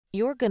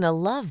You're gonna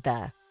love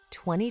the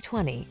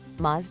 2020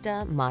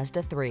 Mazda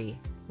Mazda 3.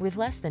 With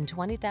less than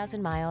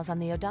 20,000 miles on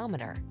the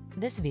odometer,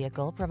 this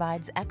vehicle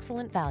provides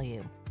excellent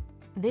value.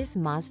 This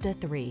Mazda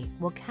 3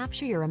 will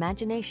capture your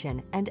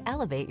imagination and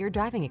elevate your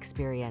driving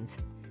experience.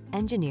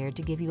 Engineered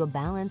to give you a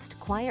balanced,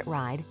 quiet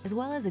ride as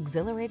well as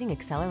exhilarating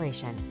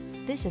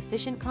acceleration, this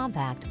efficient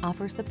compact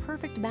offers the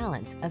perfect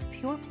balance of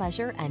pure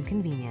pleasure and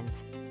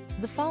convenience.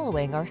 The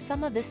following are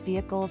some of this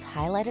vehicle's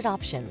highlighted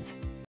options: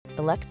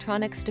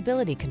 electronic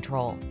stability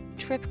control,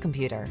 trip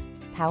computer,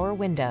 power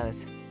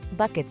windows,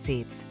 bucket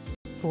seats,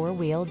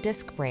 four-wheel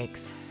disc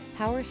brakes,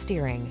 power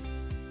steering.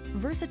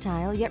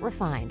 Versatile yet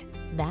refined,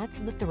 that's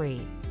the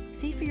 3.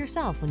 See for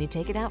yourself when you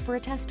take it out for a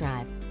test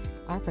drive.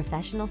 Our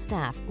professional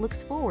staff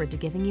looks forward to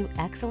giving you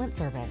excellent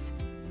service.